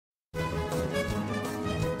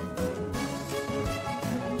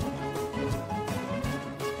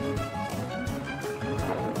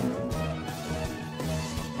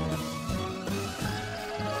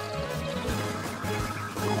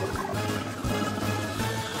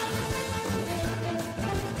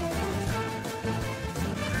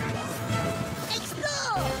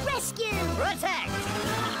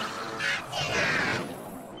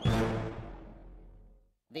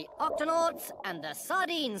Octonauts and the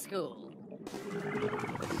Sardine School.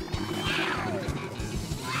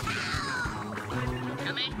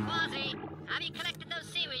 Come in, Quasi. Have you collected those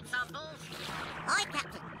seaweed samples? Aye,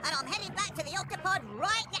 Captain, and I'm heading back to the octopod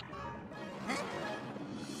right now. Huh?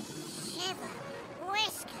 Shiver,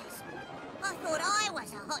 whiskers. I thought I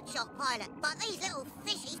was a hotshot pilot, but these little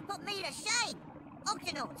fishies put me to shame.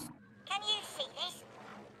 Octonauts, can you see this?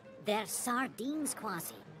 They're sardines,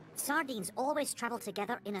 Quasi. Sardines always travel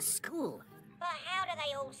together in a school. But how do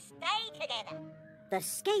they all stay together? The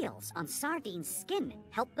scales on sardines' skin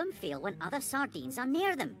help them feel when other sardines are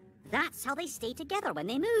near them. That's how they stay together when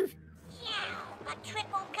they move. Yeah, a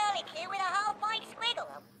triple curlicue with a half-pint squiggle.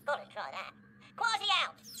 I've got to try that. Quasi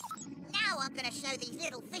out. Now I'm going to show these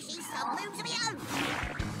little fishies some moves of my own.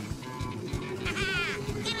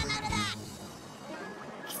 Get a load of that.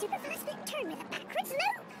 A super fast flip turn with a backwards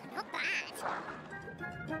loop. Not bad.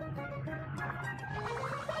 Hey,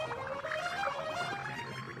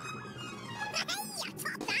 I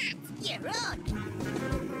top that. You're on.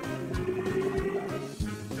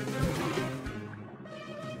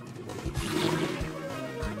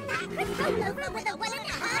 Backwards rollover with a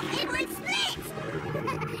 1.5 inward split.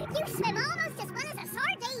 You swim almost as well as a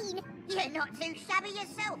sardine. You're not too shabby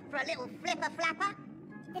yourself for a little flipper-flapper.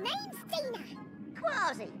 The name's Dina.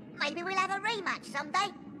 Quasi, maybe we'll have a rematch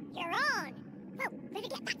someday. You're on. Well, better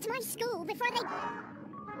get back to my school before they...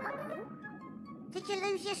 Did you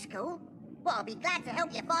lose your school? Well, I'll be glad to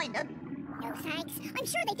help you find them. No thanks. I'm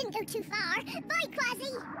sure they didn't go too far. Bye,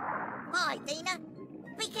 Quasi. Bye, Dina.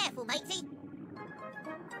 Be careful, matey.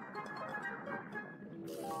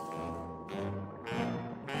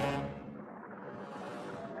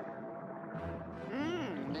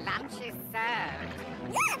 Lunch is served.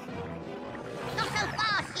 Not so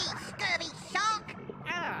fast, you scurvy shark!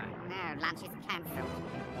 Oh, no, lunch is cancelled.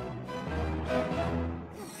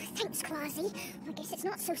 Thanks, Quasi. I guess it's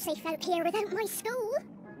not so safe out here without my school.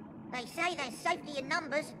 They say there's safety in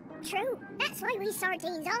numbers. True. That's why we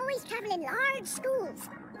sardines always travel in large schools.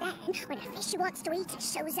 Then, when a fish who wants to eat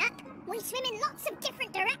shows up, we swim in lots of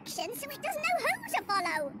different directions so it doesn't know who to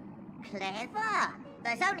follow. Clever.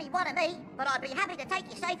 There's only one of me, but I'd be happy to take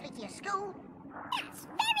you safely to your school. That's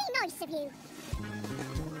very nice of you.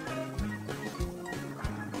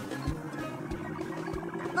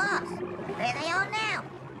 Boss, there they are now.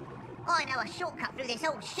 I know a shortcut through this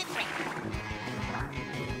old shipwreck.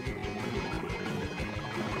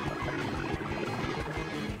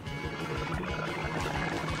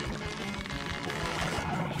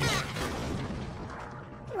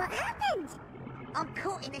 What happened? I'm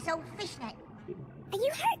caught in this old fishnet. Are you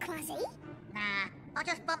hurt, Quasi? Nah, I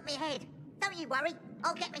just bumped my head. Don't you worry,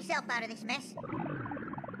 I'll get myself out of this mess.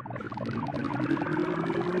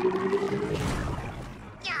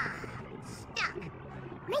 Yeah, stuck.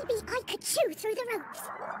 Maybe I could chew through the ropes.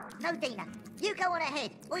 No, Dina, you go on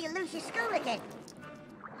ahead, or you'll lose your school again.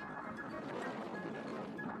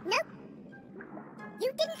 Nope.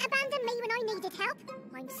 You didn't abandon me when I needed help.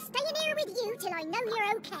 I'm staying here with you till I know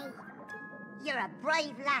you're okay. You're a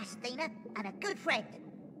brave lass, Dina, and a good friend.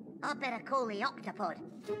 I better call the octopod.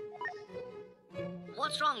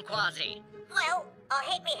 What's wrong, Quasi? Well, I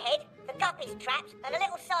hit me head, the gup is trapped, and a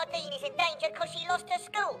little sardine is in danger because she lost her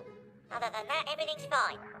school. Other than that, everything's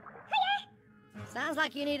fine. Hiya! Sounds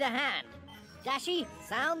like you need a hand. Dashy,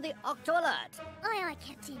 sound the Octo alert. Aye, aye,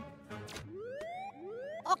 Captain.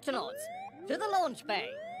 Octonauts, to the launch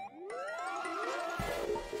bay.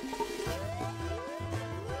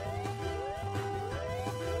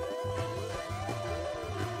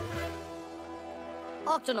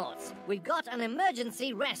 Octonauts, we've got an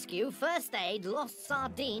emergency rescue first aid lost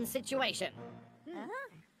sardine situation.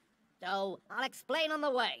 So, I'll explain on the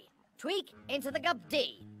way. Tweak into the gup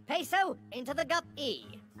D. Peso into the gup E.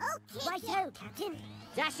 Okay. Righto, Captain.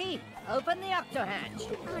 Dashy, open the octo hatch.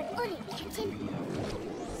 I'm on it, Captain.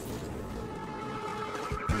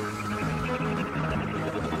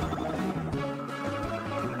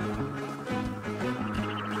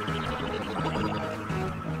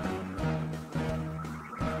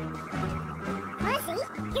 Quasi,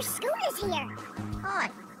 your school is here. Aye,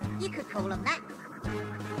 you could call them that.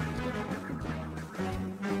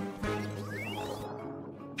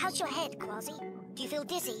 How's your head, Quasi? Do you feel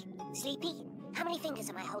dizzy? Sleepy? How many fingers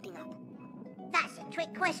am I holding up? That's a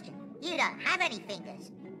trick question. You don't have any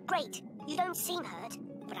fingers. Great. You don't seem hurt,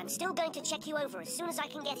 but I'm still going to check you over as soon as I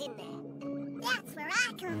can get in there. That's where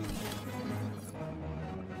I come in.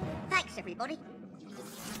 Thanks, everybody.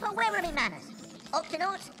 But where are my manners?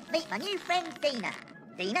 Octonauts, meet my new friend Dina.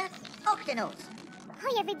 Dina, Octonauts.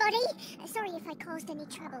 Hi, everybody. Sorry if I caused any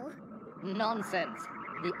trouble. Nonsense.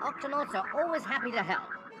 The Octonauts are always happy to help.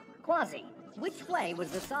 Quasi, which way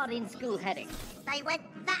was the sardine school heading? They went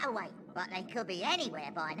that way, but they could be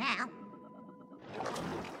anywhere by now.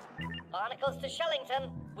 Barnacles to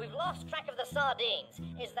Shellington. We've lost track of the sardines.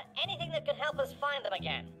 Is there anything that could help us find them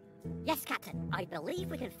again? Yes, Captain. I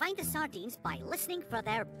believe we can find the sardines by listening for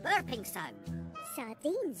their burping sound.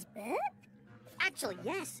 Sardines burp? Actually,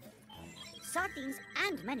 yes. Sardines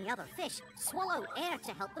and many other fish swallow air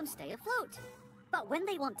to help them stay afloat. But when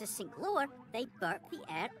they want to sink lower, they burp the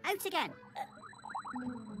air out again.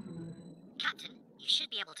 Captain, you should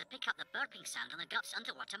be able to pick up the burping sound on the Gup's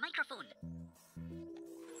underwater microphone.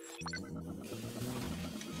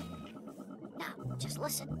 Now, just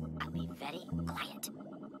listen and be very quiet.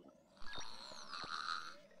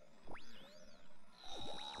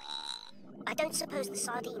 I don't suppose the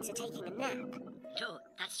sardines are taking a nap. No,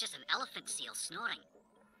 that's just an elephant seal snoring.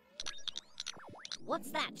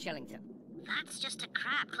 What's that, Shellington? That's just a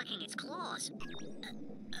crab clicking its claws.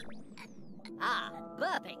 Ah,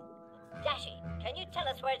 burping. Dashi, can you tell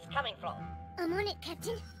us where it's coming from? I'm on it,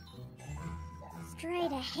 Captain.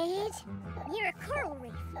 Straight ahead, near a coral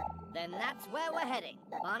reef. Then that's where we're heading.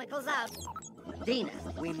 Barnacles out. Dina,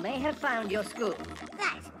 we may have found your school.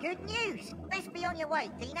 That's good news. Best be on your way,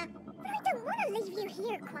 Dina. But I don't want to leave you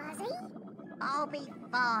here, Quasi. I'll be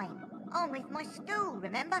fine. I'm with my school,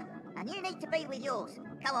 remember? And you need to be with yours.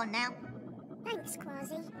 Come on now. Thanks,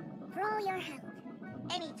 Quasi, for all your help.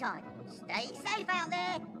 Anytime. Stay safe out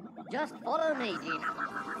there. Just follow me, Dina.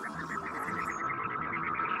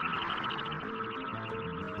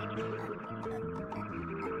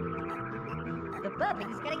 The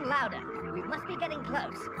burping's getting louder. We must be getting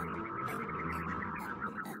close.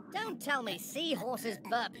 Don't tell me seahorses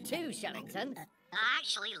burp too, Shellington.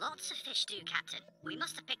 Actually, lots of fish do, Captain. We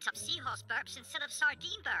must have picked up seahorse burps instead of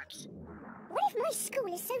sardine burps. What if my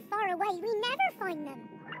school is so far away we never find them?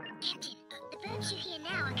 Captain, the burps you hear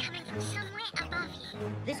now are coming from somewhere above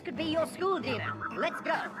you. This could be your school, Dina. Let's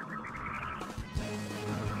go.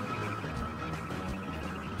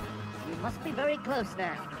 We must be very close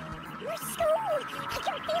now. My school! I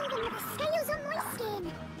can feel them with the scales on my skin.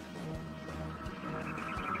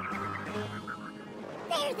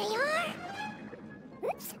 There they are!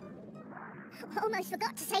 Oops. Almost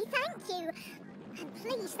forgot to say thank you. And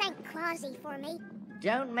please thank Quasi for me.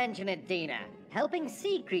 Don't mention it, Dina. Helping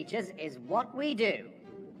sea creatures is what we do.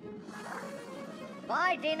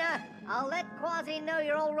 Bye, Dina. I'll let Quasi know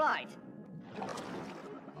you're all right.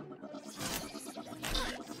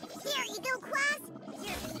 Here you go, Quaz.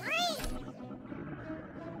 You're free.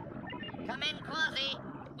 Come in, Quasi.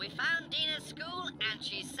 We found Dina's school and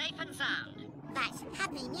she's safe and sound. That's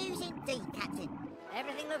happy news indeed, Captain.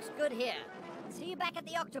 Everything looks good here. See you back at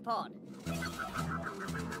the Octopod.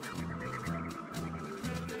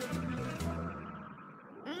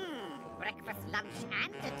 Breakfast, lunch,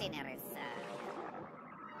 and dinner is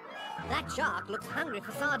That shark looks hungry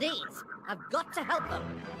for sardines. I've got to help them.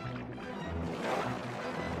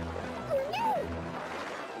 Oh no!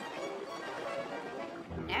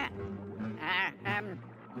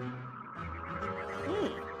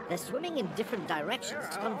 They're swimming in different directions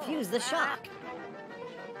to confuse the shark.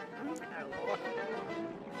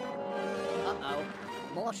 Uh-oh.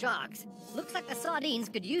 More sharks. Looks like the sardines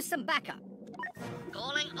could use some backup.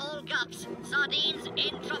 calling all gups. Sardines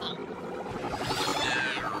in trouble.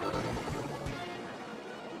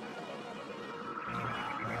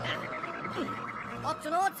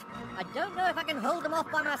 Octonauts, I don't know if I can hold them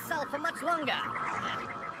off by myself for much longer.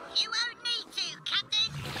 You won't need to,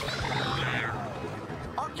 Captain.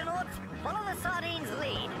 Octonauts, follow the sardines'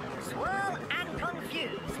 lead. Swirl and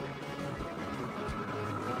confuse.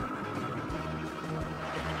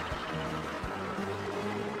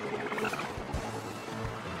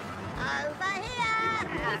 Over here.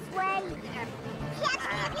 This way. Catch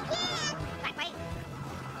me if you can. Right way.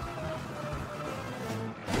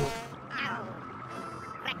 Ow.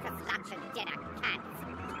 Breakfast, lunch, and dinner, cats.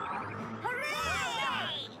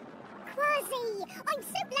 Hooray! Quasi, I'm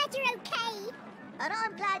so glad you're okay. And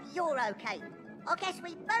I'm glad you're okay. I guess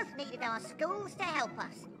we both needed our schools to help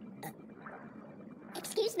us.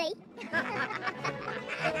 Excuse me.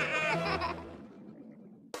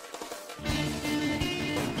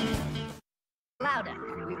 Louder.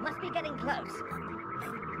 We must be getting close.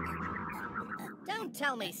 Don't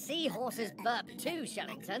tell me seahorses burp too,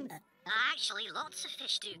 Shellington. Actually, lots of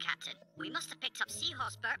fish do, Captain. We must have picked up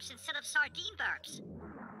seahorse burps instead of sardine burps.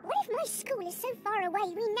 What if my school is so far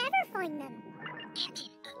away we never find them? Captain,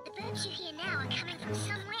 the burps you hear now are coming from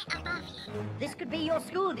somewhere above you. This could be your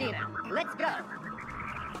school, Dina. Let's go.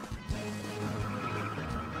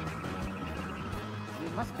 We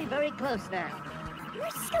must be very close now. My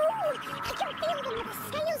school! I can feel them with the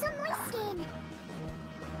scales on my skin.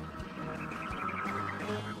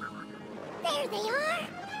 There they are!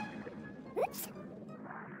 Oops.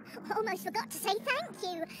 Almost forgot to say thank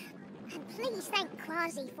you. And please thank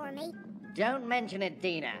Quasi for me. Don't mention it,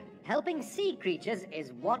 Dina. Helping sea creatures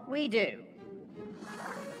is what we do.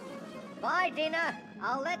 Bye, Dina.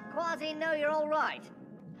 I'll let Quasi know you're all right.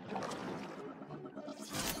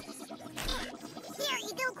 Here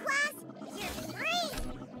you go, Quaz. You're free.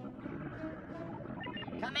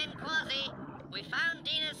 Come in, Quasi. We found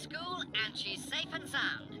Dina's school and she's safe and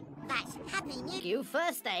sound. That's Happy New... You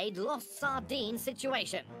first aid lost sardine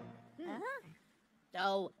situation.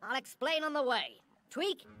 So, I'll explain on the way.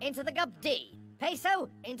 Tweak into the gup D. Peso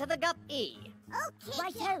into the gup E. Okay.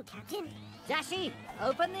 Righto, Captain. Dashi,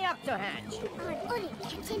 open the octo hatch. I'm on it,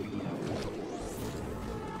 Captain.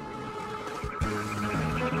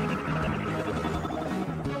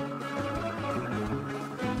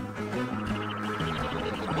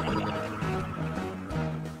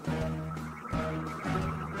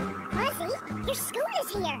 Quasi, your school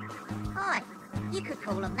is here. Hi. You could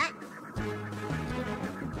call them that.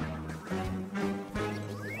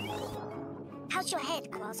 How's your head,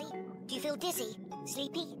 Quasi? Do you feel dizzy?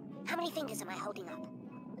 Sleepy? How many fingers am I holding up?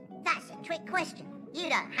 That's a trick question. You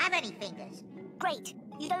don't have any fingers. Great.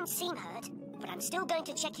 You don't seem hurt, but I'm still going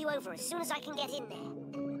to check you over as soon as I can get in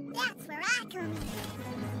there. That's where I come.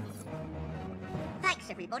 Thanks,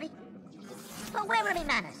 everybody. But where are my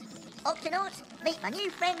manners? Octonauts, meet my new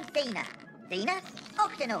friend Dina. Dina,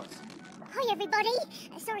 Octonauts. Hi, everybody.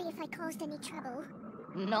 Sorry if I caused any trouble.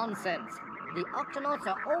 Nonsense. The Octonauts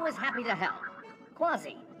are always happy to help.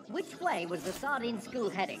 Quasi, which way was the sardine school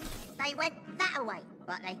heading? They went that way,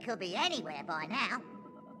 but they could be anywhere by now.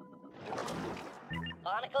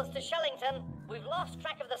 Barnacles to Shellington. We've lost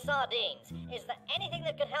track of the sardines. Is there anything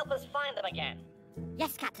that could help us find them again?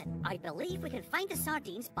 Yes, Captain. I believe we can find the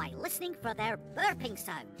sardines by listening for their burping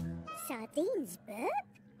sound. Sardines burp?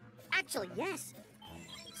 Actually, yes.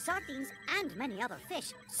 Sardines and many other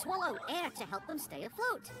fish swallow air to help them stay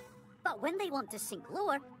afloat. But when they want to sink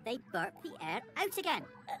lower, they burp the air out again.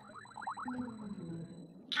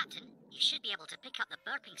 Captain, you should be able to pick up the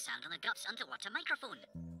burping sound on the Gup's underwater microphone.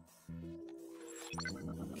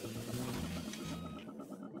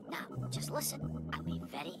 Now, just listen and be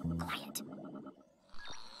very quiet.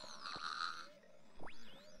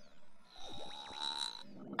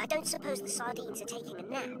 I don't suppose the sardines are taking a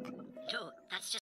nap. No,